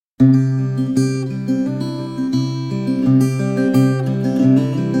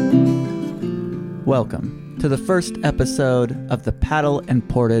welcome to the first episode of the Paddle and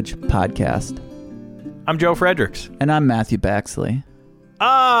Portage podcast. I'm Joe Friedrichs. And I'm Matthew Baxley.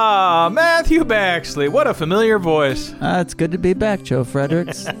 Ah, Matthew Baxley. What a familiar voice. It's good to be back, Joe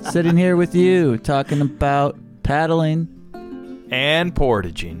Friedrichs. Sitting here with you, talking about paddling and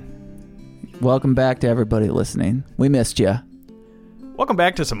portaging. Welcome back to everybody listening. We missed you. Welcome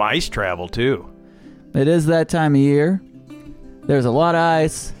back to some ice travel, too. It is that time of year. There's a lot of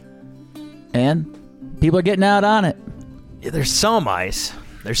ice, and people are getting out on it. Yeah, there's some ice.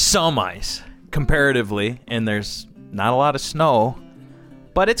 Comparatively, and there's not a lot of snow,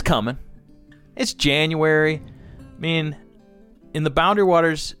 but it's coming. It's January. I mean, in the Boundary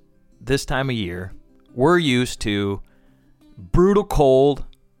Waters this time of year, we're used to brutal cold,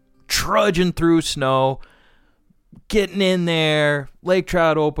 trudging through snow, getting in there, lake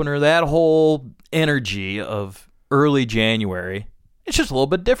trout opener, that whole energy of early January. It's just a little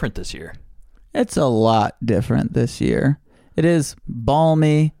bit different this year. It's a lot different this year. It is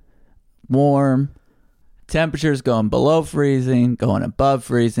balmy, warm, temperatures going below freezing, going above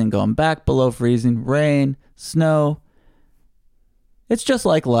freezing, going back below freezing, rain, snow. It's just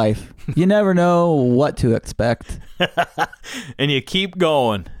like life. You never know what to expect. And you keep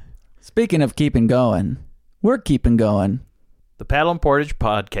going. Speaking of keeping going, we're keeping going. The Paddle and Portage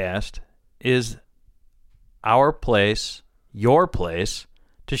podcast is our place, your place,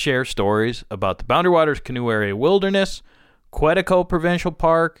 to share stories about the Boundary Waters Canoe Area Wilderness, Quetico Provincial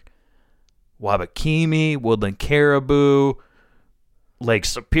Park, Wabakimi, Woodland Caribou, Lake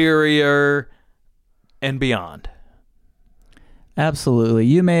Superior, and beyond. Absolutely.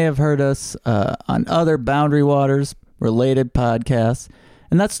 You may have heard us on other Boundary Waters related podcasts,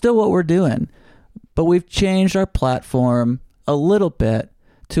 and that's still what we're doing. But we've changed our platform a little bit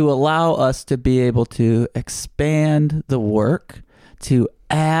to allow us to be able to expand the work, to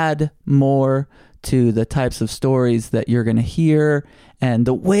add more to the types of stories that you're going to hear and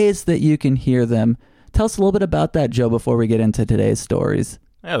the ways that you can hear them. Tell us a little bit about that, Joe, before we get into today's stories.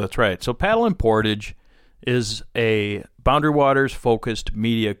 Yeah, that's right. So Paddle and Portage is a Boundary Waters focused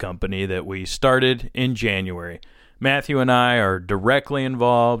media company that we started in January. Matthew and I are directly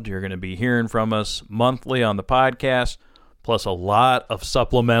involved. You're going to be hearing from us monthly on the podcast, plus a lot of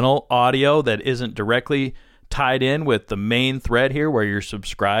supplemental audio that isn't directly tied in with the main thread here where you're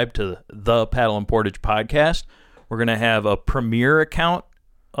subscribed to the Paddle and Portage podcast. We're going to have a premiere account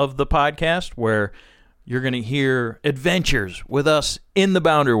of the podcast where you're going to hear adventures with us in the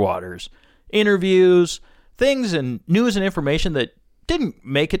Boundary Waters, interviews, things and news and information that didn't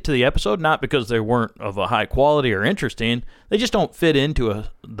make it to the episode, not because they weren't of a high quality or interesting. They just don't fit into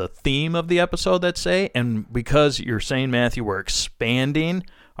the theme of the episode, let's say. And because you're saying, Matthew, we're expanding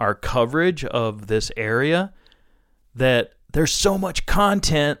our coverage of this area, that there's so much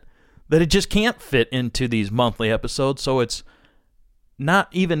content that it just can't fit into these monthly episodes. So it's not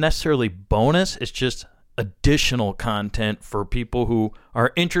even necessarily bonus. It's just additional content for people who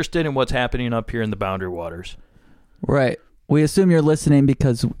are interested in what's happening up here in the Boundary Waters. Right. We assume you're listening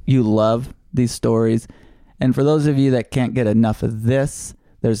because you love these stories. And for those of you that can't get enough of this,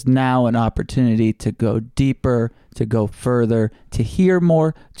 there's now an opportunity to go deeper, to go further, to hear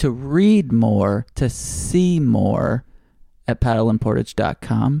more, to read more, to see more at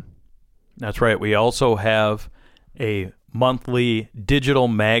paddleandportage.com. That's right. We also have a monthly digital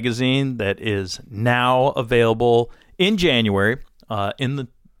magazine that is now available in January, in the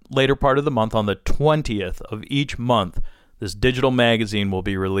later part of the month, on the 20th of each month. This digital magazine will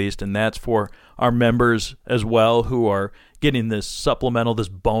be released, and that's for our members as well who are getting this supplemental, this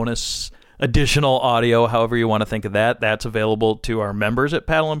bonus additional audio, however you want to think of that. That's available to our members at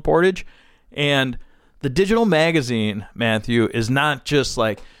Paddle and Portage. And the digital magazine, Matthew, is not just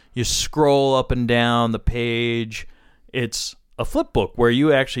like you scroll up and down the page. It's a flip book where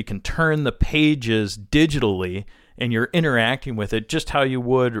you actually can turn the pages digitally and you're interacting with it just how you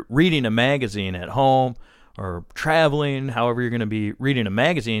would reading a magazine at home or traveling, however you're going to be reading a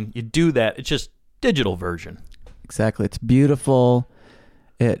magazine. You do that. It's just digital version. Exactly. It's beautiful.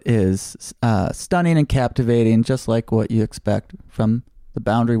 It is stunning and captivating, just like what you expect from the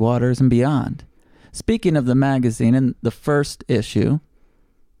Boundary Waters and beyond. Speaking of the magazine, in the first issue,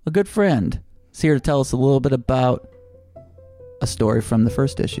 a good friend is here to tell us a little bit about a story from the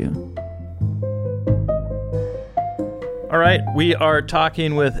first issue. All right, we are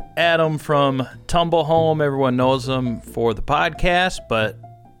talking with Adam from Tumblehome. Everyone knows him for the podcast, but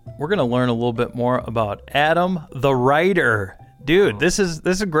we're going to learn a little bit more about Adam, the writer. Dude, this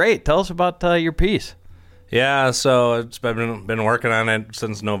is great. Tell us about your piece. Yeah, so it's been working on it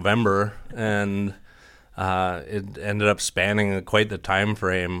since November, and it ended up spanning quite the time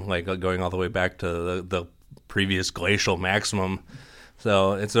frame, like going all the way back to the previous glacial maximum.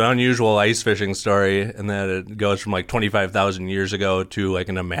 So it's an unusual ice fishing story in that it goes from like 25,000 years ago to like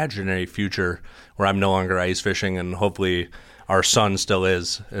an imaginary future where I'm no longer ice fishing, and hopefully our son still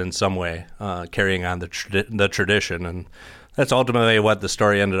is in some way, carrying on the tradition. And that's ultimately what the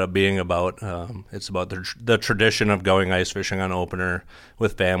story ended up being about. It's about the tradition of going ice fishing on opener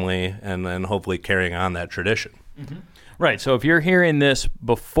with family, and then hopefully carrying on that tradition. Mm-hmm. Right. So if you're hearing this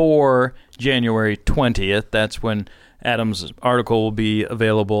before January 20th, that's when Adam's article will be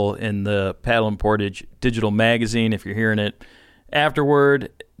available in the Paddle and Portage digital magazine. If you're hearing it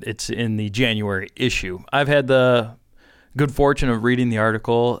afterward, it's in the January issue. I've had the good fortune of reading the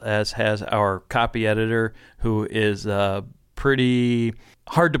article, as has our copy editor, who is pretty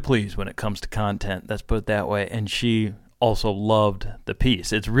hard to please when it comes to content. Let's put it that way. And she also loved the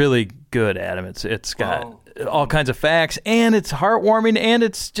piece. It's really good, Adam. It's got all kinds of facts, and it's heartwarming, and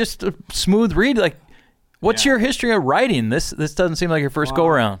it's just a smooth read. Like, what's your history of writing? This doesn't seem like your first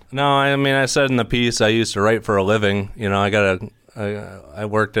go-around. No, I mean, I said in the piece I used to write for a living. You know, I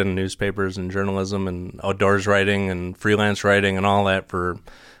worked in newspapers and journalism and outdoors writing and freelance writing and all that for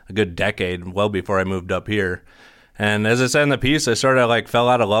a good decade, well before I moved up here. And as I said in the piece, I sort of like fell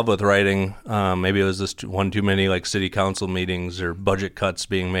out of love with writing. Maybe it was just one too many like city council meetings or budget cuts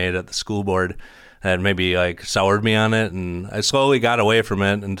being made at the school board that maybe like soured me on it. And I slowly got away from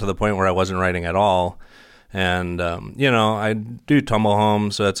it, and to the point where I wasn't writing at all. And, you know, I do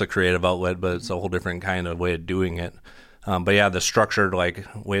Tumblehome, so that's a creative outlet, but it's a whole different kind of way of doing it. But yeah, the structured like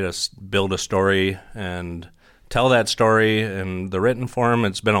way to build a story and tell that story in the written form,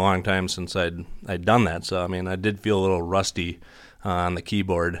 it's been a long time since I'd done that. So, I mean, I did feel a little rusty on the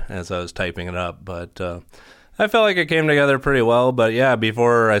keyboard as I was typing it up, but I felt like it came together pretty well. But yeah,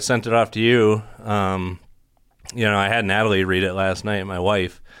 before I sent it off to you, you know, I had Natalie read it last night, my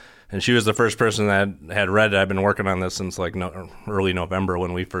wife. And she was the first person that had read it. I've been working on this since like early November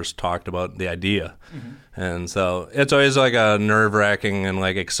when we first talked about the idea. Mm-hmm. And so it's always like a nerve-wracking and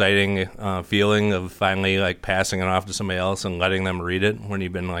like exciting feeling of finally like passing it off to somebody else and letting them read it when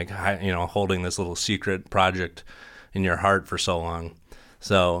you've been like, you know, holding this little secret project in your heart for so long.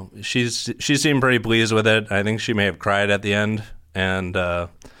 So she seemed pretty pleased with it. I think she may have cried at the end, and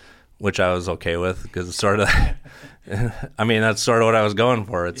which I was okay with, because it's sort of... I mean, that's sort of what I was going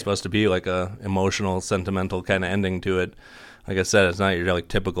for. It's supposed to be like a emotional, sentimental kind of ending to it. Like I said, it's not your like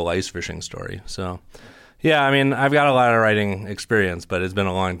typical ice fishing story. So, yeah, I mean, I've got a lot of writing experience, but it's been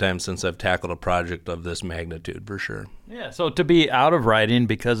a long time since I've tackled a project of this magnitude, for sure. Yeah, so to be out of writing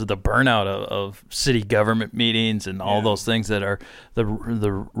because of the burnout of city government meetings and all those things that are the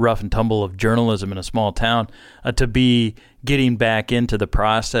rough and tumble of journalism in a small town, to be getting back into the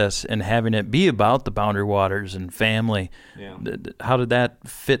process and having it be about the Boundary Waters and family. Yeah. How did that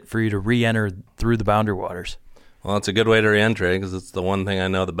fit for you to re-enter through the Boundary Waters? Well, it's a good way to re-enter, because it's the one thing I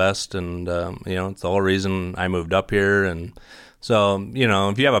know the best, and you know, it's the whole reason I moved up here. And so, you know,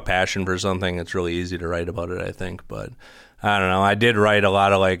 if you have a passion for something, it's really easy to write about it, I think. But I don't know. I did write a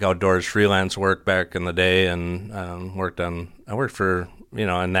lot of like outdoors freelance work back in the day, and I worked for, you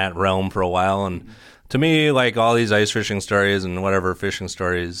know, in that realm for a while. And to me, like all these ice fishing stories and whatever fishing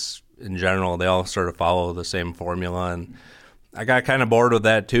stories in general, they all sort of follow the same formula. And I got kind of bored with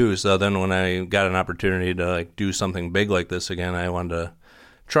that too. So then when I got an opportunity to like do something big like this again, I wanted to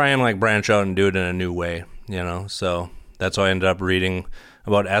try and like branch out and do it in a new way, you know. So that's why I ended up reading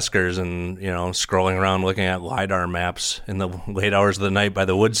about eskers and, you know, scrolling around looking at LiDAR maps in the late hours of the night by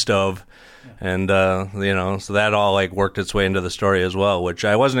the wood stove. And, you know, so that all like worked its way into the story as well, which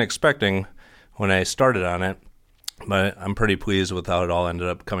I wasn't expecting when I started on it. But I'm pretty pleased with how it all ended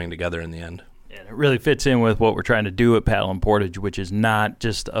up coming together in the end. And it really fits in with what we're trying to do at Paddle and Portage, which is not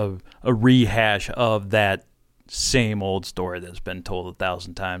just a rehash of that same old story that's been told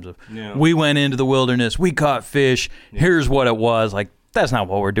 1,000 times of we went into the wilderness, we caught fish, here's what it was. Like, that's not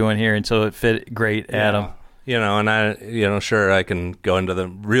what we're doing here. And so it fit great, Adam. You know, and I, you know, sure, I can go into the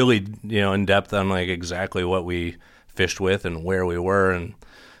really, you know, in depth on like exactly what we fished with and where we were. And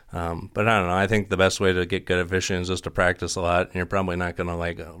but I don't know. I think the best way to get good at fishing is just to practice a lot. And you're probably not going to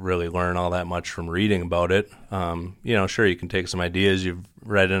like really learn all that much from reading about it. You know, sure, you can take some ideas you've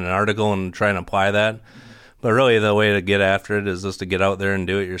read in an article and try and apply that. But really, the way to get after it is just to get out there and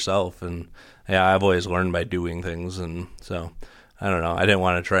do it yourself. And yeah, I've always learned by doing things. And so I don't know. I didn't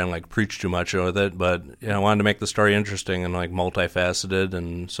want to try and like preach too much with it, but you know, I wanted to make the story interesting and like multifaceted.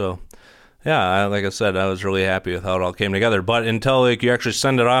 And so, yeah, like I said, I was really happy with how it all came together. But until like you actually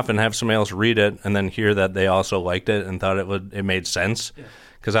send it off and have somebody else read it and then hear that they also liked it and thought it made sense,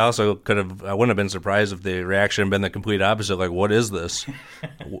 because I wouldn't have been surprised if the reaction had been the complete opposite. Like, what is this?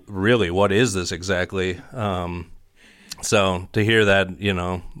 Really, what is this exactly? So to hear that,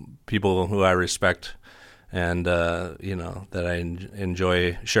 people who I respect and, that I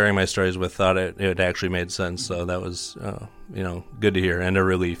enjoy sharing my stories with thought it actually made sense. So that was, good to hear and a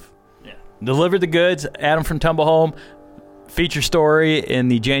relief. Yeah. Delivered the goods. Adam from Tumblehome. Feature story in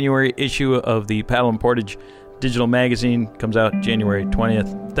the January issue of the Paddle and Portage digital magazine. Comes out January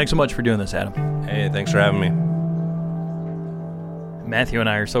 20th. Thanks so much for doing this, Adam. Hey, thanks for having me. Matthew and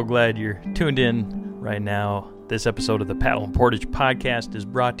I are so glad you're tuned in right now. This episode of the Paddle and Portage podcast is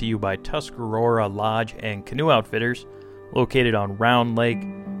brought to you by Tuscarora Lodge and Canoe Outfitters, located on Round Lake.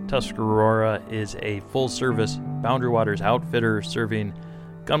 Tuscarora is a full-service Boundary Waters outfitter serving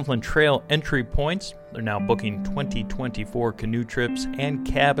Gunflint Trail entry points. They're now booking 2024 canoe trips and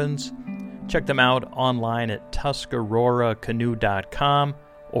cabins. Check them out online at TuscaroraCanoe.com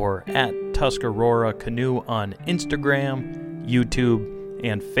or at Tuscarora Canoe on Instagram, YouTube,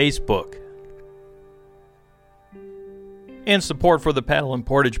 and Facebook. And support for the Paddle and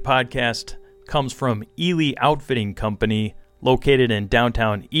Portage podcast comes from Ely Outfitting Company, located in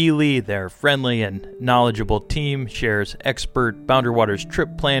downtown Ely. Their friendly and knowledgeable team shares expert Boundary Waters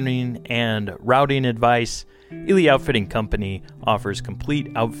trip planning and routing advice. Ely Outfitting Company offers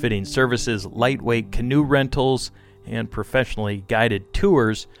complete outfitting services, lightweight canoe rentals, and professionally guided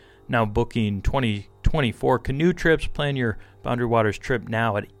tours. Now booking 2024 canoe trips. Plan your Boundary Waters trip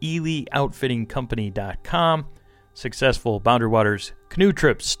now at EelyOutfittingCompany.com. Successful Boundary Waters canoe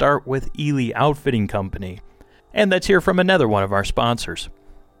trips start with Ely Outfitting Company. And let's hear from another one of our sponsors.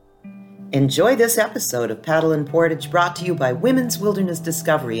 Enjoy this episode of Paddle and Portage, brought to you by Women's Wilderness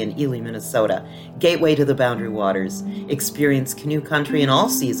Discovery in Ely, Minnesota, gateway to the Boundary Waters. Experience canoe country in all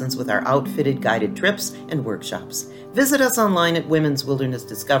seasons with our outfitted guided trips and workshops. Visit us online at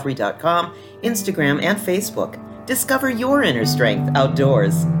womenswildernessdiscovery.com, Instagram, and Facebook. Discover your inner strength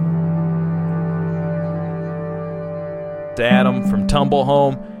outdoors. Adam from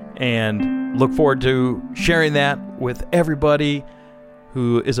Tumblehome, and look forward to sharing that with everybody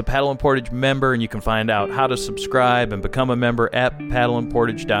who is a Paddle and Portage member, and you can find out how to subscribe and become a member at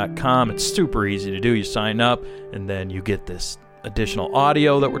paddleandportage.com. It's super easy to do. You sign up, and then you get this additional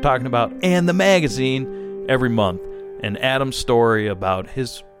audio that we're talking about and the magazine every month. And Adam's story about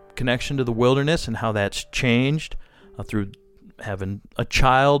his connection to the wilderness and how that's changed through having a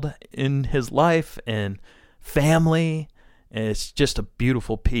child in his life and family. And it's just a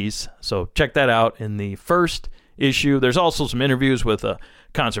beautiful piece. So check that out in the first issue. There's also some interviews with a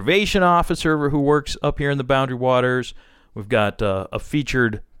conservation officer who works up here in the Boundary Waters. We've got a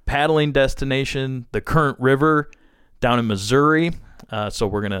featured paddling destination, the Current River down in Missouri. So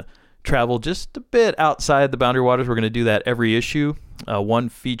we're going to travel just a bit outside the Boundary Waters. We're going to do that every issue, one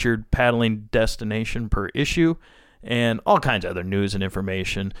featured paddling destination per issue, and all kinds of other news and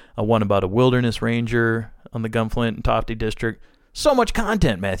information. One about a wilderness ranger on the Gunflint and Tofty District. So much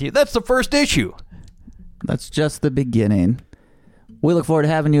content, Matthew. That's the first issue. That's just the beginning. We look forward to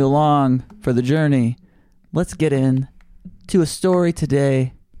having you along for the journey. Let's get in to a story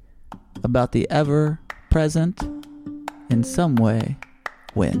today about the ever-present, in some way,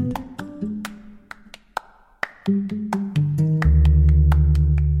 wind.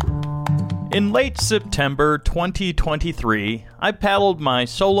 In late September 2023, I paddled my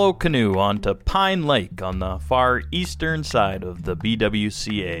solo canoe onto Pine Lake on the far eastern side of the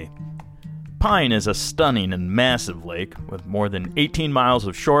BWCA. Pine is a stunning and massive lake with more than 18 miles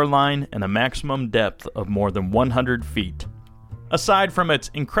of shoreline and a maximum depth of more than 100 feet. Aside from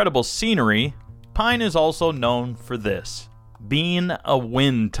its incredible scenery, Pine is also known for this, being a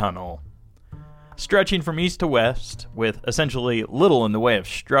wind tunnel. Stretching from east to west, with essentially little in the way of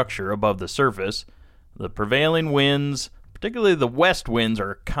structure above the surface, the prevailing winds, particularly the west winds,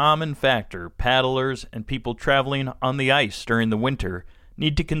 are a common factor paddlers and people traveling on the ice during the winter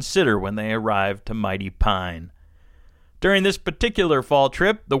need to consider when they arrive to mighty Pine. During this particular fall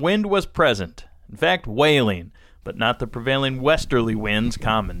trip, the wind was present, in fact wailing, but not the prevailing westerly winds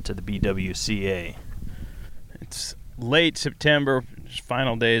common to the BWCA. It's late September,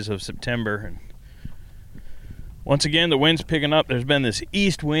 final days of September, and once again, the wind's picking up. There's been this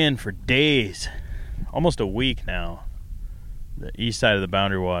east wind for days, almost a week now, the east side of the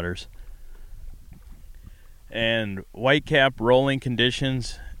Boundary Waters. And whitecap rolling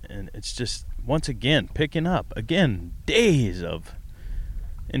conditions, and it's just, once again, picking up. Again, days of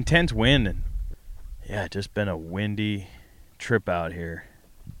intense wind, and yeah, just been a windy trip out here.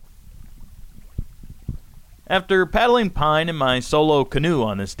 After paddling Pine in my solo canoe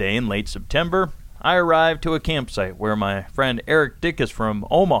on this day in late September, I arrived to a campsite where my friend Erik Dickes from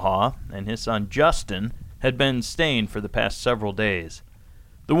Omaha and his son Justin had been staying for the past several days.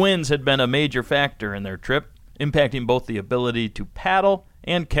 The winds had been a major factor in their trip, impacting both the ability to paddle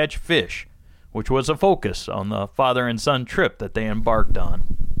and catch fish, which was a focus on the father and son trip that they embarked on.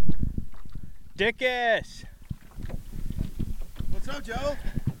 Dickes! What's up, Joe?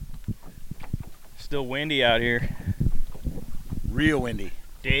 Still windy out here. Real windy.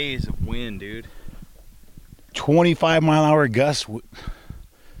 Days of wind, dude. 25-mile-an-hour gusts,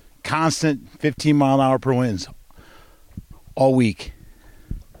 constant 15-mile-an-hour per winds all week.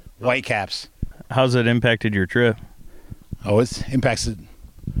 Whitecaps. How's it impacted your trip? Oh, it's impacts it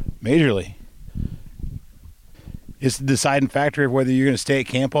majorly. It's the deciding factor of whether you're going to stay at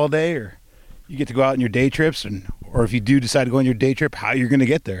camp all day or you get to go out on your day trips, or if you do decide to go on your day trip, how you're going to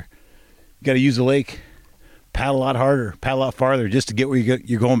get there. You got to use the lake, paddle a lot harder, paddle a lot farther just to get where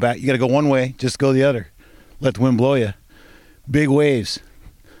you're going back. You got to go one way, just go the other. Let the wind blow you. Big waves.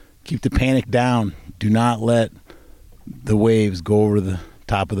 Keep the panic down. Do not let the waves go over the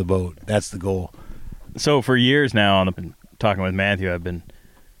top of the boat. That's the goal. So for years now, I've been talking with Matthew, I've been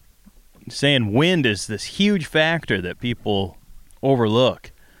saying wind is this huge factor that people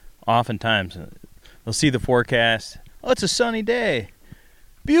overlook. Oftentimes, they'll see the forecast. Oh, it's a sunny day.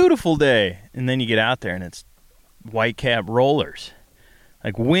 Beautiful day. And then you get out there and it's whitecap rollers.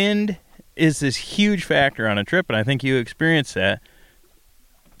 Like, wind is this huge factor on a trip, and I think you experienced that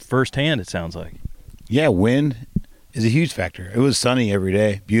firsthand, it sounds like. Yeah, wind is a huge factor. It was sunny every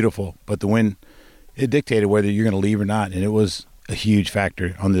day, beautiful, but the wind, it dictated whether you're going to leave or not, and it was a huge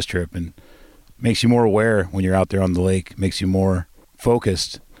factor on this trip, and makes you more aware when you're out there on the lake, makes you more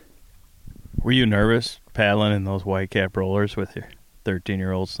focused. Were you nervous paddling in those whitecap rollers with your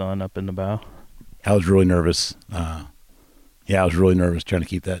 13-year-old son up in the bow? I was really nervous. I was really nervous trying to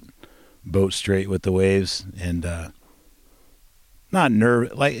keep that boat straight with the waves, and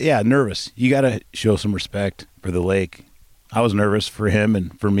nervous. You got to show some respect for the lake. I was nervous for him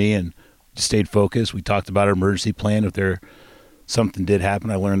and for me, and just stayed focused. We talked about our emergency plan. If something did happen,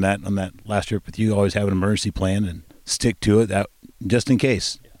 I learned that on that last trip with you. Always have an emergency plan and stick to it. That just in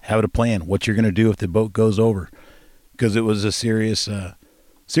case, have a plan. What you're going to do if the boat goes over, because it was a serious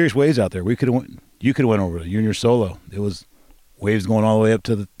waves out there. You could have went over. You and your solo. It was waves going all the way up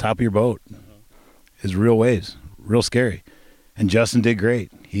to the top of your boat. It's real waves, real scary. And Justin did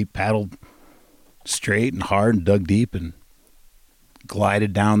great. He paddled straight and hard and dug deep and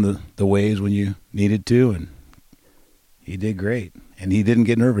glided down the waves when you needed to, and he did great. And he didn't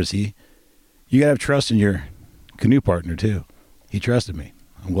get nervous. You got to have trust in your canoe partner too. He trusted me.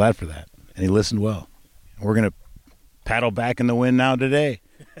 I'm glad for that. And he listened well. We're going to paddle back in the wind now today.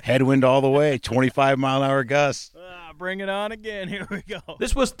 Headwind all the way, 25-mile-an-hour gusts. Bring it on again. Here we go.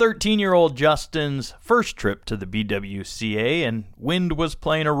 This was 13-year-old Justin's first trip to the BWCA, and wind was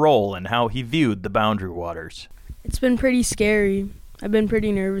playing a role in how he viewed the boundary waters. It's been pretty scary. I've been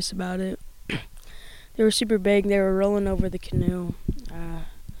pretty nervous about it. They were super big. They were rolling over the canoe.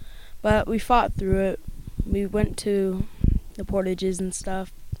 But we fought through it. We went to the portages and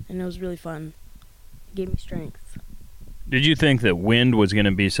stuff, and it was really fun. It gave me strength. Did you think that wind was going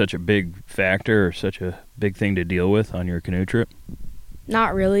to be such a big factor or such a big thing to deal with on your canoe trip?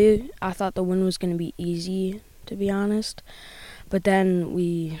 Not really. I thought the wind was going to be easy, to be honest. But then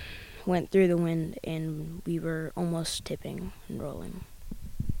we went through the wind, and we were almost tipping and rolling.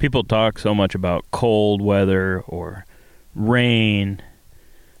 People talk so much about cold weather or rain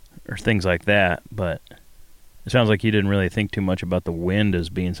or things like that, but it sounds like you didn't really think too much about the wind as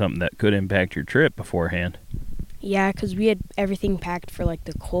being something that could impact your trip beforehand. Yeah, because we had everything packed for, like,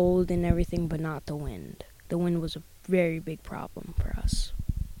 the cold and everything, but not the wind. The wind was a very big problem for us.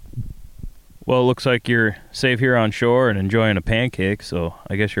 Well, it looks like you're safe here on shore and enjoying a pancake, so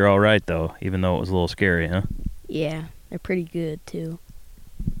I guess you're all right, though, even though it was a little scary, huh? Yeah, they're pretty good, too.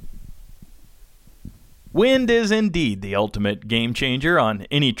 Wind is indeed the ultimate game changer on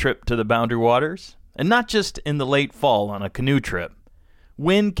any trip to the boundary waters, and not just in the late fall on a canoe trip.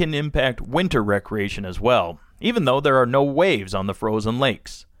 Wind can impact winter recreation as well, even though there are no waves on the frozen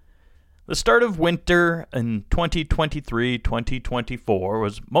lakes. The start of winter in 2023-2024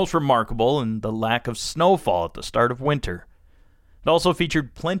 was most remarkable in the lack of snowfall at the start of winter. It also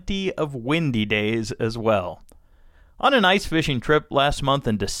featured plenty of windy days as well. On an ice fishing trip last month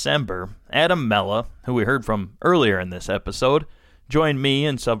in December, Adam Mella, who we heard from earlier in this episode, joined me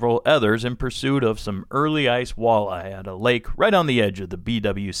and several others in pursuit of some early ice walleye at a lake right on the edge of the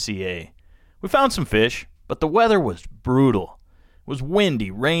BWCA. We found some fish, but the weather was brutal. It was windy,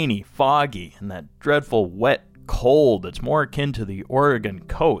 rainy, foggy, and that dreadful wet cold that's more akin to the Oregon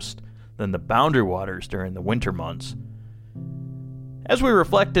coast than the boundary waters during the winter months. As we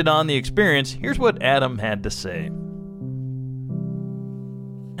reflected on the experience, here's what Adam had to say.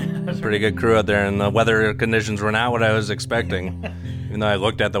 Pretty good crew out there, and the weather conditions were not what I was expecting, even though I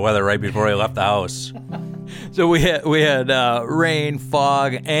looked at the weather right before I left the house. So we had rain,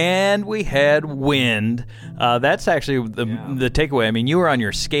 fog, and we had wind. That's actually the takeaway. I mean, you were on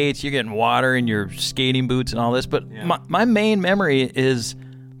your skates, you're getting water in your skating boots and all this, but my main memory is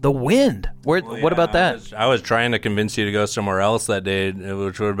the wind. What about that? I was trying to convince you to go somewhere else that day,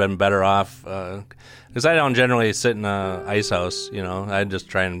 which would have been better off, because I don't generally sit in a ice house. I just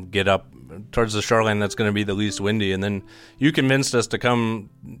try and get up towards the shoreline that's going to be the least windy. And then you convinced us to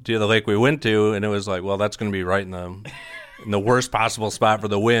come to the lake we went to, and it was like, well, that's going to be right in the worst possible spot for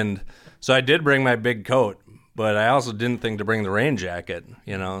the wind. So I did bring my big coat, but I also didn't think to bring the rain jacket.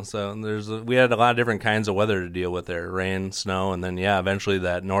 So we had a lot of different kinds of weather to deal with there: rain, snow, and then eventually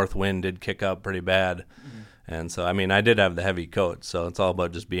that north wind did kick up pretty bad. Mm-hmm. And so I did have the heavy coat, so it's all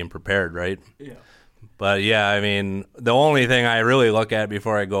about just being prepared, right? Yeah. But the only thing I really look at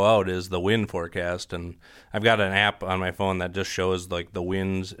before I go out is the wind forecast, and I've got an app on my phone that just shows like the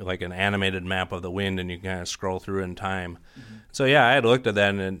winds, like an animated map of the wind, and you can kind of scroll through in time. Mm-hmm. So I had looked at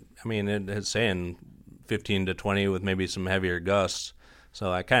that, and it's saying 15 to 20 with maybe some heavier gusts.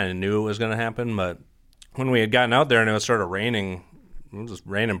 So I kind of knew it was going to happen, but when we had gotten out there and it was sort of raining, it was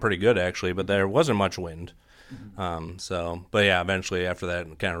raining pretty good actually, but there wasn't much wind. Eventually after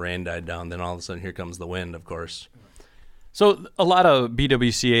that kind of rain died down, then all of a sudden here comes the wind, of course. So a lot of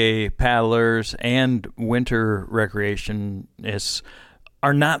BWCA paddlers and winter recreationists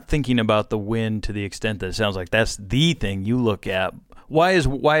are not thinking about the wind to the extent that it sounds like that's the thing you look at. Why is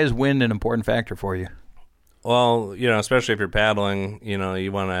wind an important factor for you? Well, especially if you're paddling, you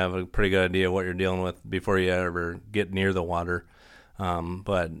want to have a pretty good idea of what you're dealing with before you ever get near the water.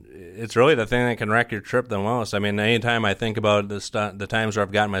 But it's really the thing that can wreck your trip the most. Anytime I think about the times where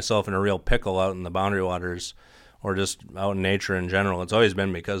I've gotten myself in a real pickle out in the boundary waters or just out in nature in general, it's always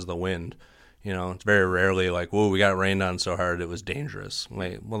been because of the wind. It's very rarely like, whoa, we got rained on so hard it was dangerous.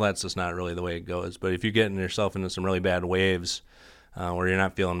 Well, that's just not really the way it goes. But if you get yourself into some really bad waves where you're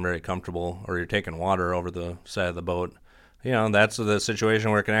not feeling very comfortable or you're taking water over the side of the boat, that's the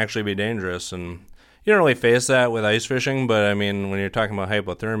situation where it can actually be dangerous. And you don't really face that with ice fishing, but when you're talking about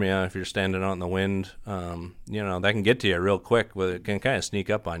hypothermia, if you're standing out in the wind, that can get to you real quick. It can kind of sneak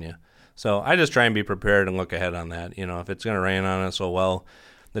up on you. So I just try and be prepared and look ahead on that. If it's going to rain on us,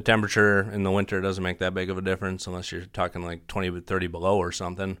 the temperature in the winter doesn't make that big of a difference unless you're talking like 20 to 30 below or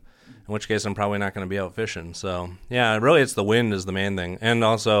something, in which case I'm probably not going to be out fishing. So, really it's the wind is the main thing. And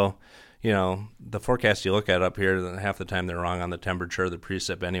also, the forecast you look at up here, half the time they're wrong on the temperature, the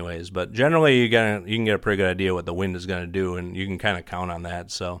precip anyways. But generally you can get a pretty good idea what the wind is going to do, and you can kind of count on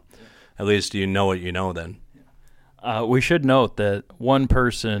that. So at least you know what you know then. We should note that one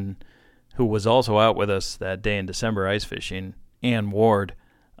person who was also out with us that day in December ice fishing, Ann Ward,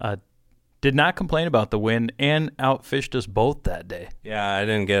 did not complain about the wind and outfished us both that day. Yeah, I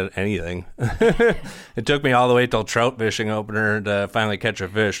didn't get anything. It took me all the way till trout fishing opener to finally catch a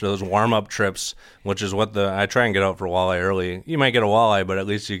fish. Those warm-up trips, which is what I try and get out for walleye early. You might get a walleye, but at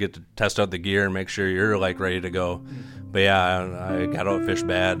least you get to test out the gear and make sure you're ready to go. But I got outfished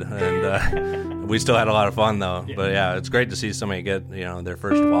bad, and we still had a lot of fun though. Yeah. But it's great to see somebody get their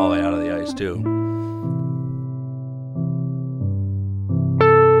first walleye out of the ice too.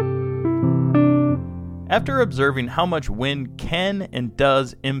 After observing how much wind can and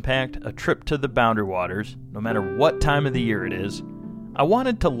does impact a trip to the boundary waters, no matter what time of the year it is, I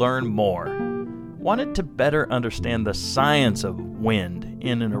wanted to learn more. Wanted to better understand the science of wind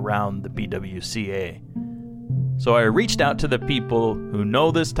in and around the BWCA. So I reached out to the people who know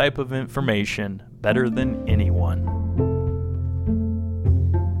this type of information better than anyone.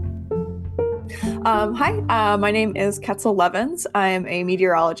 Hi, my name is Ketzel Levens. I am a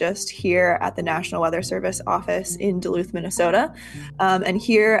meteorologist here at the National Weather Service office in Duluth, Minnesota. And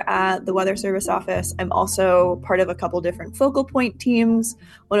here at the Weather Service office, I'm also part of a couple different focal point teams.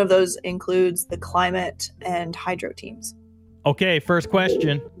 One of those includes the climate and hydro teams. Okay, first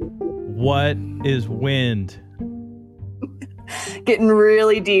question. What is wind? Getting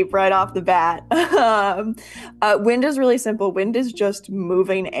really deep right off the bat. Wind is really simple. Wind is just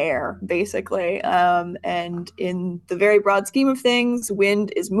moving air, basically. And in the very broad scheme of things,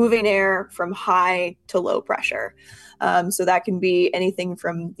 wind is moving air from high to low pressure. So that can be anything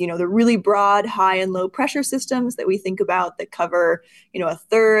from, the really broad high and low pressure systems that we think about that cover, a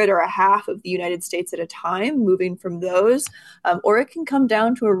third or a half of the United States at a time, moving from those. Or it can come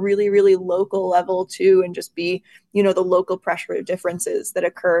down to a really, really local level too, and just be, the local pressure differences that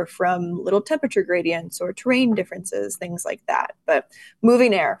occur from little temperature gradients or terrain differences, things like that. But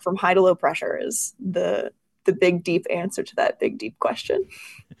moving air from high to low pressure is the big, deep answer to that big, deep question.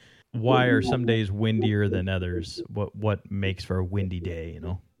 Why are some days windier than others? What makes for a windy day,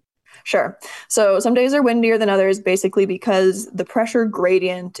 Sure. So some days are windier than others, basically because the pressure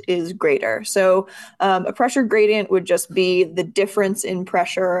gradient is greater. So a pressure gradient would just be the difference in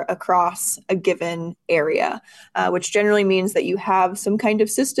pressure across a given area, which generally means that you have some kind of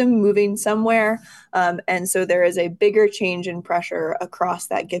system moving somewhere. And so there is a bigger change in pressure across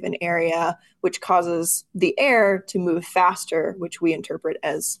that given area, which causes the air to move faster, which we interpret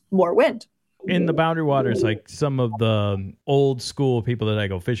as more wind. In the boundary waters, like some of the old school people that I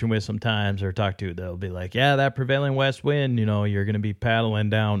go fishing with sometimes or talk to, they'll be like, yeah, that prevailing west wind, you're going to be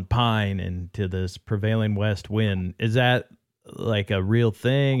paddling down Pine into this prevailing west wind. Is that like a real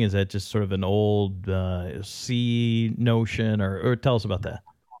thing? Is that just sort of an old sea notion or tell us about that?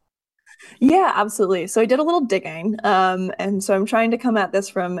 Yeah, absolutely. So I did a little digging. And so I'm trying to come at this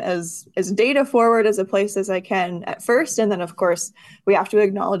from as data forward as a place as I can at first. And then, of course, we have to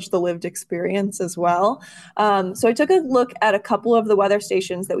acknowledge the lived experience as well. So I took a look at a couple of the weather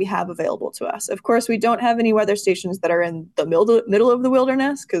stations that we have available to us. Of course, we don't have any weather stations that are in the middle of the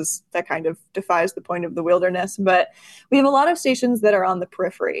wilderness, because that kind of defies the point of the wilderness. But we have a lot of stations that are on the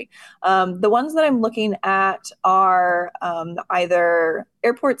periphery. The ones that I'm looking at are either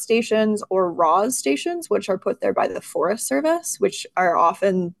airport stations or RAWS stations, which are put there by the Forest Service, which are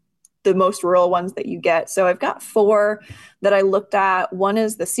often the most rural ones that you get. So I've got 4 that I looked at. One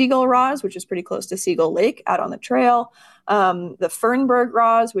is the Seagull RAWS, which is pretty close to Seagull Lake out on the trail. The Fernberg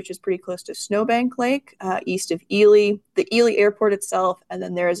RAWS, which is pretty close to Snowbank Lake, east of Ely, the Ely Airport itself, and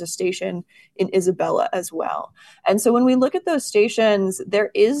then there is a station in Isabella as well. And so when we look at those stations,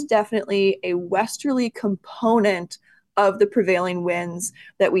 there is definitely a westerly component of the prevailing winds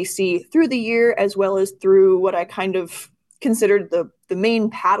that we see through the year, as well as through what I kind of considered the main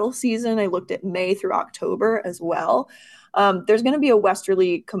paddle season. I looked at May through October as well. There's going to be a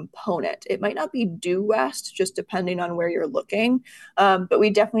westerly component. It might not be due west, just depending on where you're looking. But we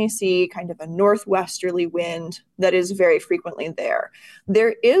definitely see kind of a northwesterly wind that is very frequently there.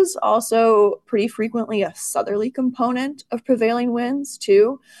 There is also pretty frequently a southerly component of prevailing winds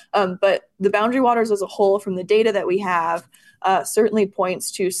too. But the boundary waters as a whole, from the data that we have, certainly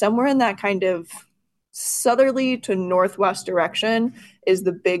points to somewhere in that kind of southerly to northwest direction is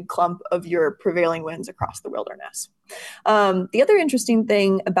the big clump of your prevailing winds across the wilderness. The other interesting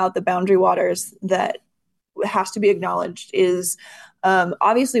thing about the boundary waters that has to be acknowledged is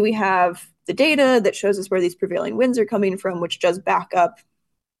obviously we have the data that shows us where these prevailing winds are coming from, which does back up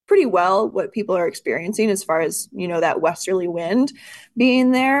pretty well what people are experiencing as far as, that westerly wind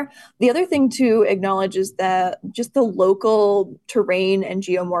being there. The other thing to acknowledge is that just the local terrain and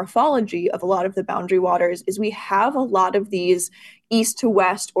geomorphology of a lot of the boundary waters is we have a lot of these east to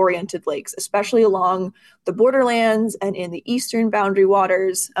west oriented lakes, especially along the borderlands and in the eastern boundary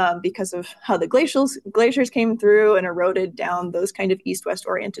waters, because of how the glaciers came through and eroded down those kind of east-west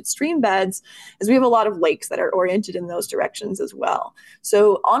oriented stream beds, is we have a lot of lakes that are oriented in those directions as well.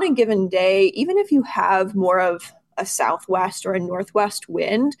 So on a given day, even if you have more of a southwest or a northwest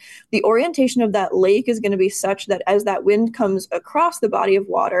wind, the orientation of that lake is going to be such that as that wind comes across the body of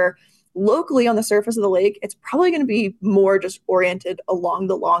water, locally on the surface of the lake, it's probably going to be more just oriented along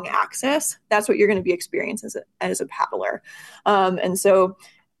the long axis. That's what you're going to be experiencing as a paddler. And so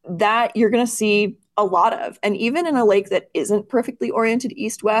that you're going to see a lot of. And even in a lake that isn't perfectly oriented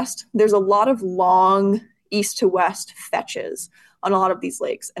east-west, there's a lot of long east to west fetches on a lot of these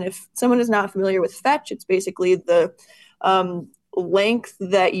lakes. And if someone is not familiar with fetch, it's basically the length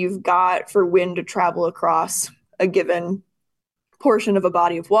that you've got for wind to travel across a given portion of a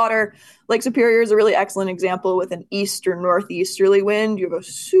body of water. Lake Superior is a really excellent example. With an east or northeasterly wind, you have a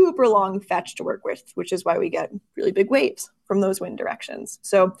super long fetch to work with, which is why we get really big waves from those wind directions.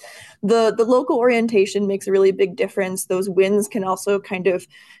 So the local orientation makes a really big difference. Those winds can also kind of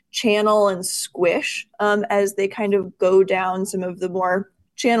channel and squish as they kind of go down some of the more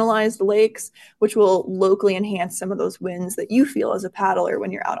channelized lakes, which will locally enhance some of those winds that you feel as a paddler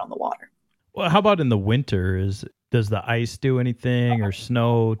when you're out on the water. Well, how about in the winter? Does the ice do anything, or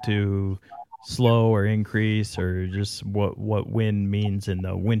snow to slow or increase, or just what wind means in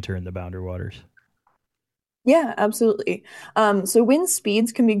the winter in the boundary waters? Yeah, absolutely. So wind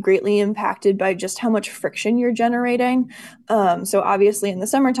speeds can be greatly impacted by just how much friction you're generating. So obviously in the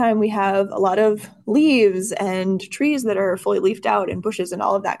summertime, we have a lot of leaves and trees that are fully leafed out and bushes and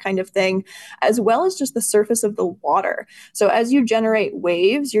all of that kind of thing, as well as just the surface of the water. So as you generate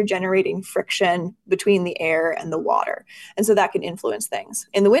waves, you're generating friction between the air and the water. And so that can influence things.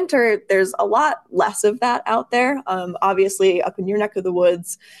 In the winter, there's a lot less of that out there. Obviously up in your neck of the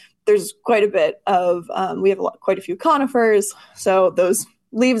woods, there's quite a bit of, we have quite a few conifers, so those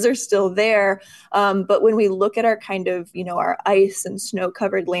leaves are still there. But when we look at our kind of, our ice and snow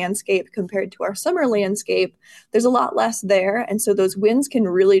covered landscape compared to our summer landscape, there's a lot less there. And so those winds can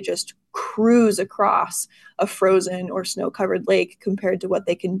really just cruise across a frozen or snow covered lake compared to what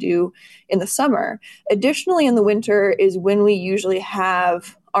they can do in the summer. Additionally, in the winter is when we usually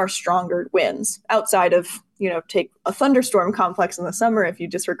have our stronger winds outside of, take a thunderstorm complex in the summer. If you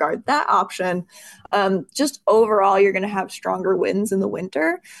disregard that option, just overall, you're going to have stronger winds in the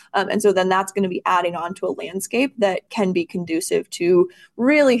winter. And so then that's going to be adding on to a landscape that can be conducive to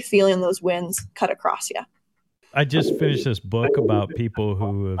really feeling those winds cut across you. I just finished this book about people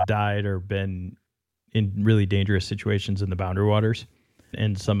who have died or been in really dangerous situations in the boundary waters.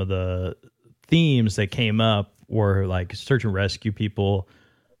 And some of the themes that came up were like search and rescue people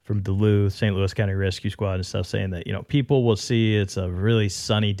from Duluth, St. Louis County Rescue Squad and stuff, saying that, people will see it's a really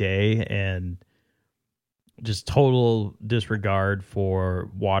sunny day and just total disregard for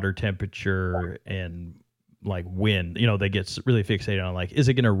water temperature and like wind. They get really fixated on like, is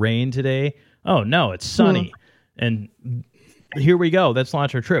it going to rain today? Oh, no, it's sunny. And here we go. Let's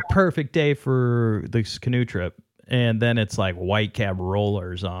launch our trip. Perfect day for this canoe trip. And then it's like white cab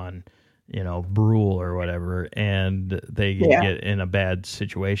rollers on, Brule or whatever, and they get in a bad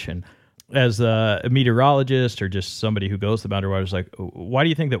situation. As a meteorologist or just somebody who goes to the boundary waters, like, why do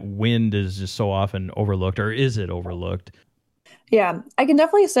you think that wind is just so often overlooked, or is it overlooked? Yeah, I can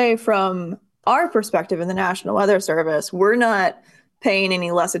definitely say from our perspective in the National Weather Service, we're not paying any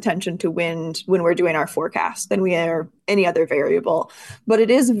less attention to wind when we're doing our forecast than we are any other variable. But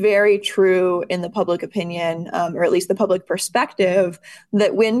it is very true in the public opinion, or at least the public perspective,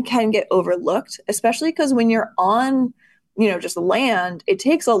 that wind can get overlooked, especially because when you're on just land, it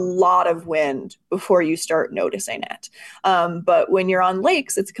takes a lot of wind before you start noticing it. But when you're on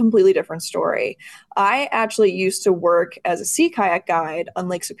lakes, it's a completely different story. I actually used to work as a sea kayak guide on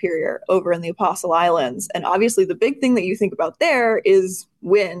Lake Superior over in the Apostle Islands. And obviously the big thing that you think about there is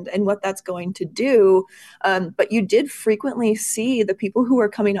wind and what that's going to do. But you did frequently see the people who were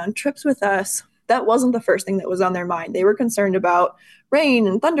coming on trips with us, that wasn't the first thing that was on their mind. They were concerned about rain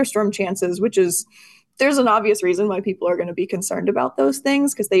and thunderstorm chances, there's an obvious reason why people are going to be concerned about those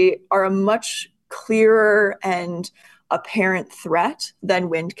things, because they are a much clearer and apparent threat than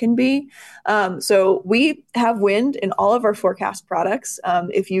wind can be. So we have wind in all of our forecast products.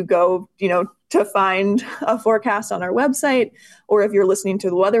 If you go, to find a forecast on our website, or if you're listening to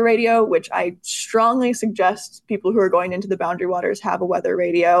the weather radio, which I strongly suggest people who are going into the boundary waters have a weather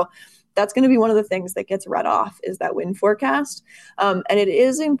radio, that's going to be one of the things that gets read off is that wind forecast. And it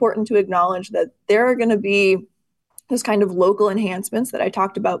is important to acknowledge that there are going to be those kind of local enhancements that I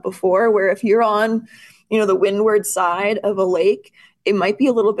talked about before, where if you're on, the windward side of a lake, it might be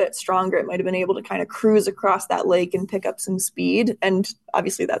a little bit stronger. It might have been able to kind of cruise across that lake and pick up some speed. And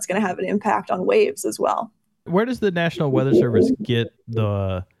obviously that's going to have an impact on waves as well. Where does the National Weather Service get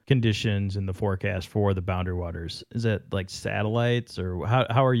the conditions in the forecast for the boundary waters? Is it like satellites, or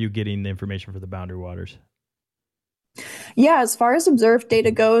how are you getting the information for the boundary waters? Yeah, as far as observed data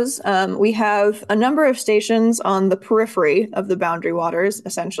goes, we have a number of stations on the periphery of the boundary waters,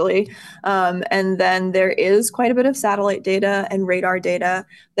 essentially. And then there is quite a bit of satellite data and radar data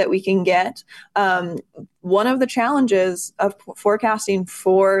that we can get. One of the challenges of forecasting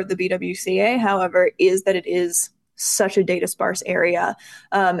for the BWCA, however, is that it is such a data sparse area.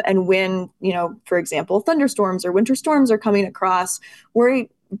 And when, for example, thunderstorms or winter storms are coming across, we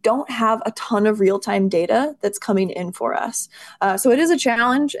don't have a ton of real-time data that's coming in for us. So it is a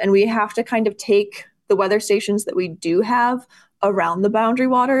challenge, and we have to kind of take the weather stations that we do have around the boundary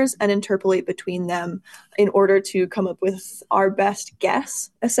waters and interpolate between them in order to come up with our best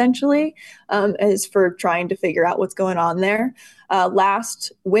guess, essentially, as for trying to figure out what's going on there.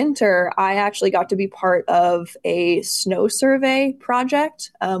 Last winter, I actually got to be part of a snow survey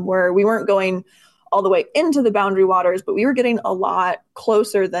project where we weren't going all the way into the boundary waters, but we were getting a lot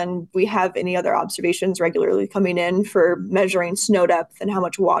closer than we have any other observations regularly coming in for measuring snow depth and how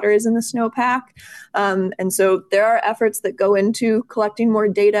much water is in the snowpack. And so there are efforts that go into collecting more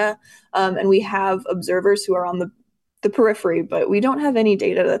data, and we have observers who are on the periphery, but we don't have any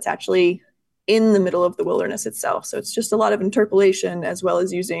data that's actually in the middle of the wilderness itself. So it's just a lot of interpolation as well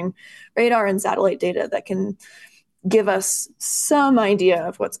as using radar and satellite data that can give us some idea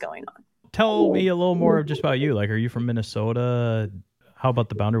of what's going on. Tell me a little more just about you. Like, are you from Minnesota? How about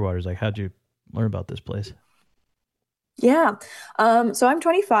the Boundary Waters? Like, how'd you learn about this place? Yeah. So I'm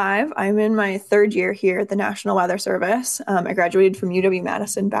 25. I'm in my third year here at the National Weather Service. I graduated from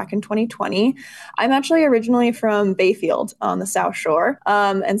UW-Madison back in 2020. I'm actually originally from Bayfield on the South Shore.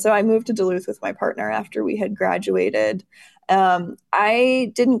 And so I moved to Duluth with my partner after we had graduated.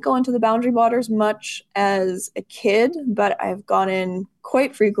 I didn't go into the Boundary Waters much as a kid, but I've gone in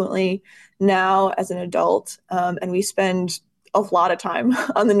quite frequently now as an adult. And we spend a lot of time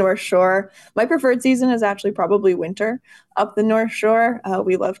on the North Shore. My preferred season is actually probably winter up the North Shore.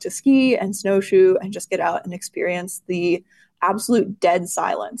 We love to ski and snowshoe and just get out and experience the absolute dead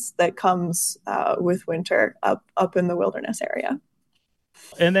silence that comes with winter up in the wilderness area.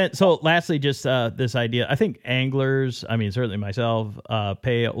 And then, so lastly, just this idea, I think anglers, I mean, certainly myself,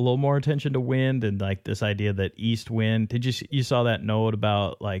 pay a little more attention to wind and like this idea that east wind. You saw that note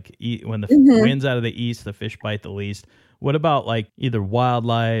about like when the wind's out of the east, the fish bite the least. What about like either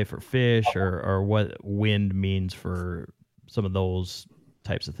wildlife or fish or what wind means for some of those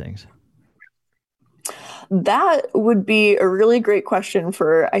types of things? That would be a really great question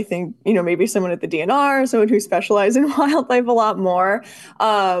for, I think, maybe someone at the DNR, someone who specializes in wildlife a lot more.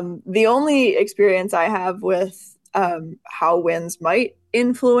 The only experience I have with how winds might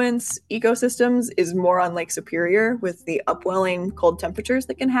influence ecosystems is more on Lake Superior with the upwelling cold temperatures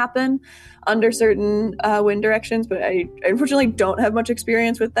that can happen under certain wind directions. But I unfortunately don't have much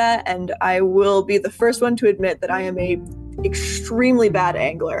experience with that. And I will be the first one to admit that I am a extremely bad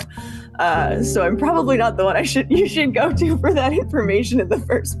angler. So I'm probably not the one you should go to for that information in the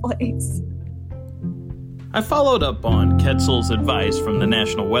first place. I followed up on Ketzel's advice from the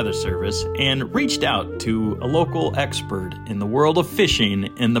National Weather Service and reached out to a local expert in the world of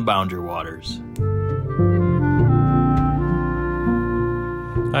fishing in the Boundary Waters.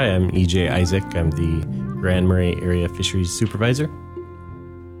 Hi, I'm EJ Isaac. I'm the Grand Marais Area Fisheries Supervisor.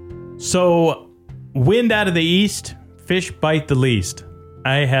 So, wind out of the east, fish bite the least.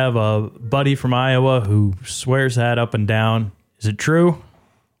 I have a buddy from Iowa who swears that up and down. Is it true?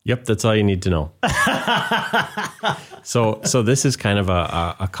 Yep, that's all you need to know. So this is kind of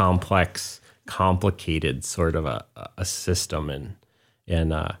a complex, complicated sort of a system,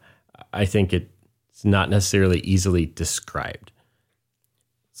 and I think it's not necessarily easily described.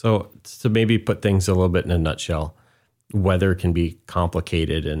 So to maybe put things a little bit in a nutshell, weather can be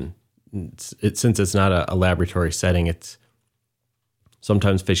complicated, and since it's not a laboratory setting, it's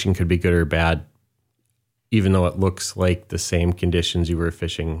sometimes fishing could be good or bad. Even though it looks like the same conditions you were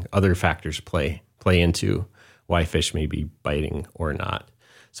fishing, other factors play into why fish may be biting or not.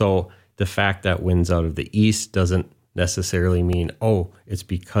 So the fact that wind's out of the east doesn't necessarily mean, it's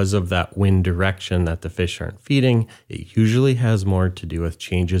because of that wind direction that the fish aren't feeding. It usually has more to do with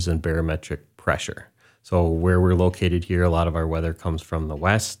changes in barometric pressure. So where we're located here, a lot of our weather comes from the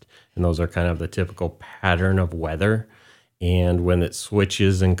west, and those are kind of the typical pattern of weather. And when it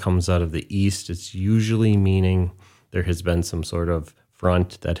switches and comes out of the east, it's usually meaning there has been some sort of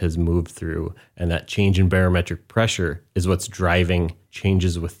front that has moved through, and that change in barometric pressure is what's driving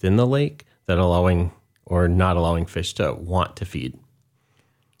changes within the lake that allowing or not allowing fish to want to feed.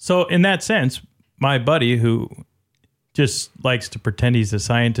 So in that sense, my buddy who just likes to pretend he's a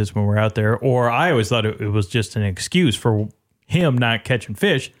scientist when we're out there, or I always thought it was just an excuse for him not catching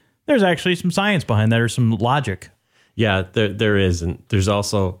fish, there's actually some science behind that or some logic. Yeah, there is. And there's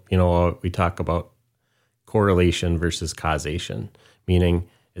also, we talk about correlation versus causation, meaning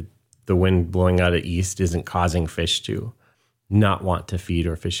the wind blowing out of east isn't causing fish to not want to feed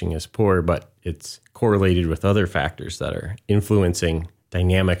or fishing is poor, but it's correlated with other factors that are influencing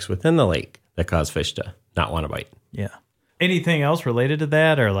dynamics within the lake that cause fish to not want to bite. Yeah. Anything else related to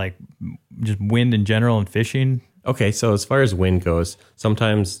that or like just wind in general and fishing? Okay, so as far as wind goes,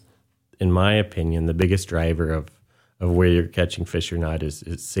 sometimes, in my opinion, the biggest driver of where you're catching fish or not is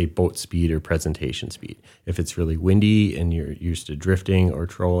say boat speed or presentation speed. If it's really windy and you're used to drifting or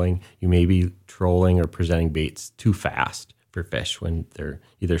trolling, you may be trolling or presenting baits too fast for fish when they're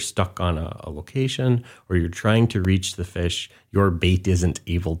either stuck on a location or you're trying to reach the fish. Your bait isn't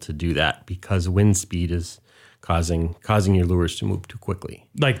able to do that because wind speed is causing your lures to move too quickly.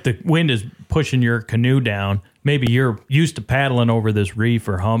 Like the wind is pushing your canoe down. Maybe you're used to paddling over this reef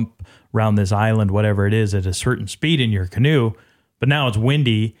or hump around this island, whatever it is, at a certain speed in your canoe, but now it's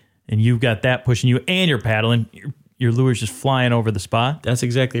windy and you've got that pushing you and you're paddling. your lure's just flying over the spot? That's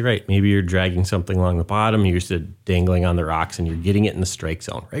exactly right. Maybe you're dragging something along the bottom, you're just dangling on the rocks, and you're getting it in the strike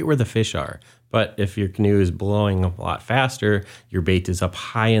zone, right where the fish are. But if your canoe is blowing a lot faster, your bait is up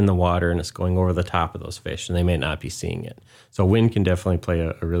high in the water and it's going over the top of those fish, and they may not be seeing it. So wind can definitely play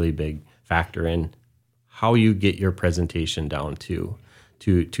a really big factor in how you get your presentation down to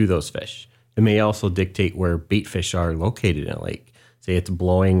those fish. It may also dictate where bait fish are located in a lake. Say it's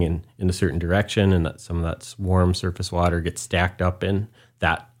blowing in a certain direction, and that some of that warm surface water gets stacked up in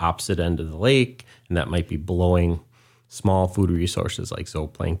that opposite end of the lake, and that might be blowing small food resources like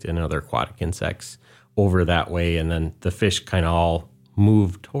zooplankton and other aquatic insects over that way, and then the fish kind of all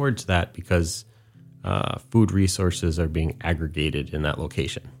move towards that because food resources are being aggregated in that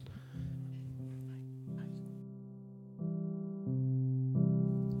location.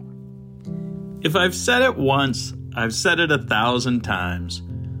 If I've said it once, I've said it 1,000 times.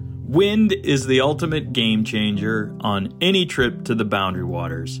 Wind is the ultimate game changer on any trip to the Boundary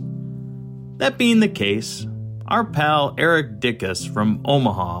Waters. That being the case, our pal Erik Dickes from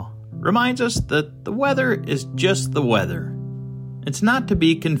Omaha reminds us that the weather is just the weather. It's not to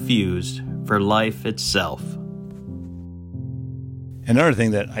be confused for life itself. Another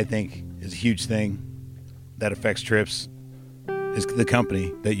thing that I think is a huge thing that affects trips is the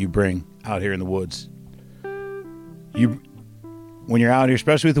company that you bring out here in the woods. When you're out here,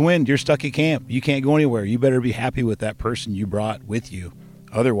 especially with the wind, you're stuck at camp. You can't go anywhere. You better be happy with that person you brought with you.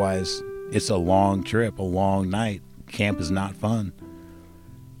 Otherwise, it's a long trip, a long night. Camp is not fun.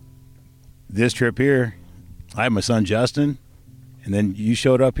 This trip here, I have my son Justin, and then you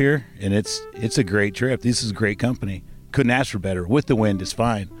showed up here, and it's a great trip. This is great company. Couldn't ask for better. With the wind, it's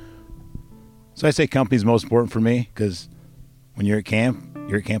fine. So I say company's most important for me, because when you're at camp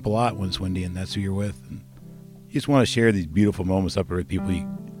a lot when it's windy, and that's who you're with. And you just want to share these beautiful moments up here with people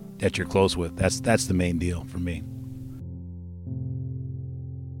that you're close with. That's the main deal for me.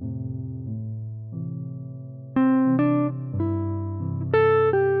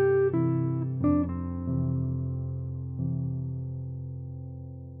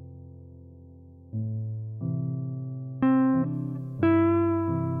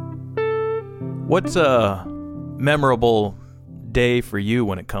 What's a memorable day for you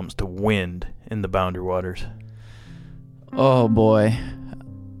when it comes to wind in the Boundary Waters? Oh boy.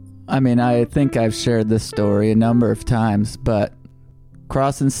 I mean, I think I've shared this story a number of times, but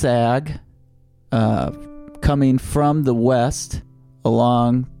crossing Sag, coming from the west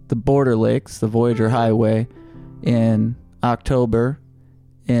along the border lakes, the Voyager Highway, in October,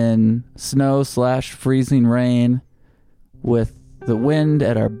 in snow/freezing rain, with the wind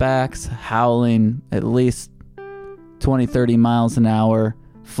at our backs howling at least 20-30 miles an hour,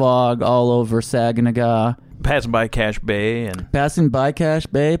 fog all over Saginaw, Passing by Cache Bay,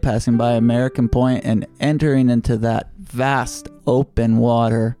 passing by American Point, and entering into that vast open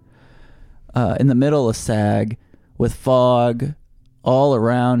water in the middle of Sag with fog all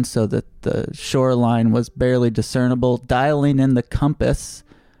around so that the shoreline was barely discernible, dialing in the compass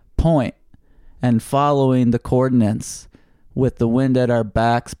point and following the coordinates with the wind at our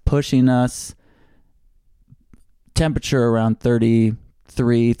backs pushing us, temperature around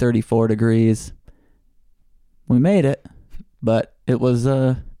 33, 34 degrees. We made it, but it was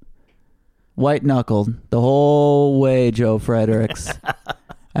white-knuckled the whole way, Joe Friedrichs.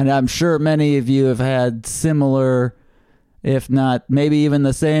 And I'm sure many of you have had similar, if not maybe even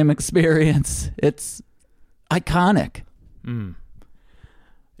the same experience. It's iconic.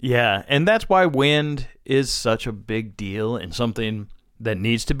 Yeah, and that's why wind is such a big deal and something that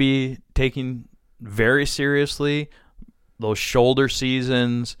needs to be taken very seriously. Those shoulder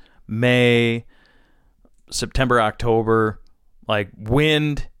seasons, May, September, October, like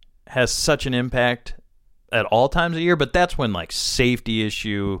wind has such an impact at all times of year, but that's when like safety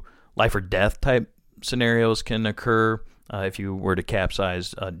issue, life or death type scenarios can occur if you were to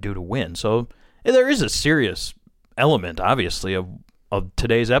capsize due to wind. So there is a serious element, obviously, of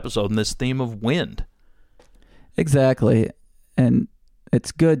today's episode and this theme of wind. Exactly. And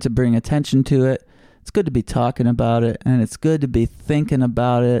it's good to bring attention to it. It's good to be talking about it, and it's good to be thinking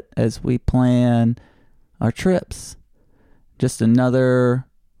about it as we plan our trips. Just another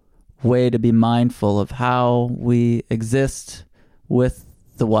way to be mindful of how we exist with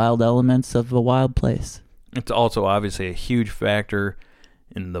the wild elements of a wild place. It's also obviously a huge factor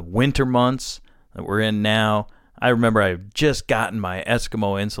in the winter months that we're in now. I remember I've just gotten my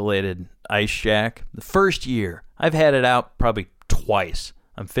Eskimo insulated ice shack. The first year, I've had it out probably twice.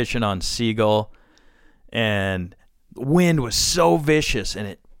 I'm fishing on Seagull, and the wind was so vicious, and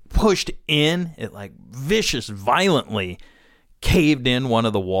it pushed in. It violently caved in one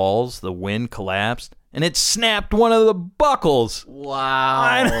of the walls. The wind collapsed, and it snapped one of the buckles.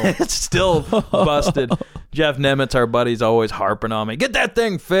 Wow. It's still busted. Jeff Nemitz, our buddy's always harping on me, get that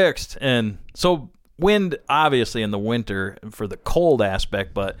thing fixed. And so wind, obviously, in the winter for the cold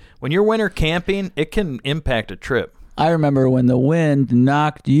aspect, but when you're winter camping, it can impact a trip. I remember when the wind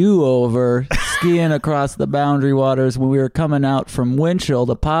knocked you over skiing across the Boundary Waters when we were coming out from Winchell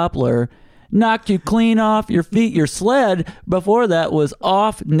to Poplar, knocked you clean off your feet. Your sled before that was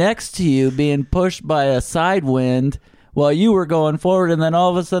off next to you being pushed by a side wind while you were going forward, and then all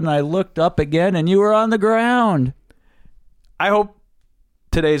of a sudden I looked up again and you were on the ground. I hope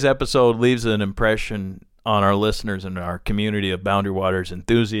today's episode leaves an impression on our listeners and our community of Boundary Waters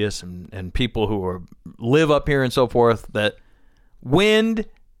enthusiasts and people who live up here and so forth, that wind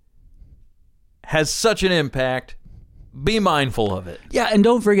has such an impact. Be mindful of it. Yeah, and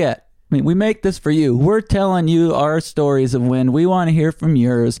don't forget, I mean, we make this for you. We're telling you our stories of wind. We want to hear from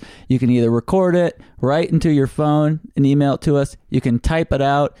yours. You can either record it right into your phone and email it to us. You can type it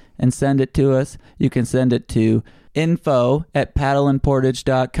out and send it to us. You can send it to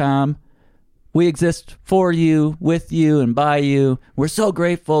info@paddleandportage.com. We exist for you, with you, and by you. We're so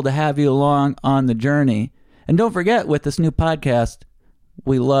grateful to have you along on the journey. And don't forget, with this new podcast,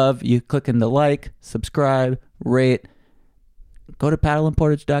 we love you clicking the like, subscribe, rate. Go to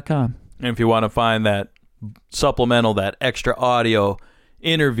paddleandportage.com. And if you want to find that supplemental, that extra audio,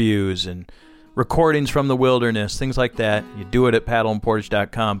 interviews, and recordings from the wilderness, things like that, you do it at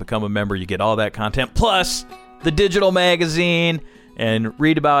paddleandportage.com. Become a member. You get all that content, plus the digital magazine, and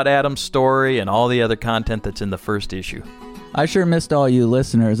read about Adam's story and all the other content that's in the first issue. I sure missed all you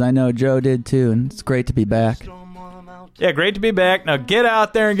listeners. I know Joe did too, and it's great to be back. Yeah, great to be back. Now get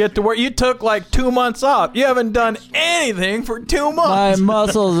out there and get to work. You took like 2 months off. You haven't done anything for 2 months. My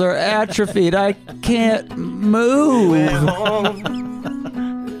muscles are atrophied. I can't move. There's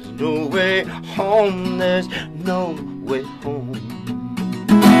no way home. There's no way home.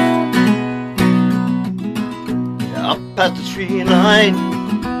 Up past the tree line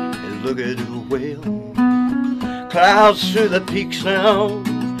and look at the whale. Clouds through the peaks now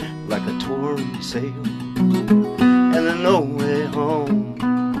like a torn sail. And there's no way home.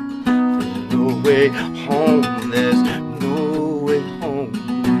 There's no way home. There's no way home.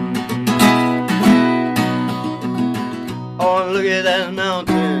 Oh, look at that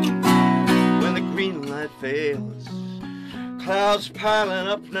mountain when the green light fails. Clouds piling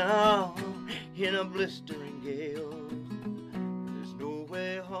up now in a blistering gale. There's no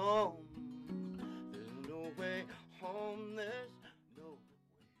way home. There's no way home. There's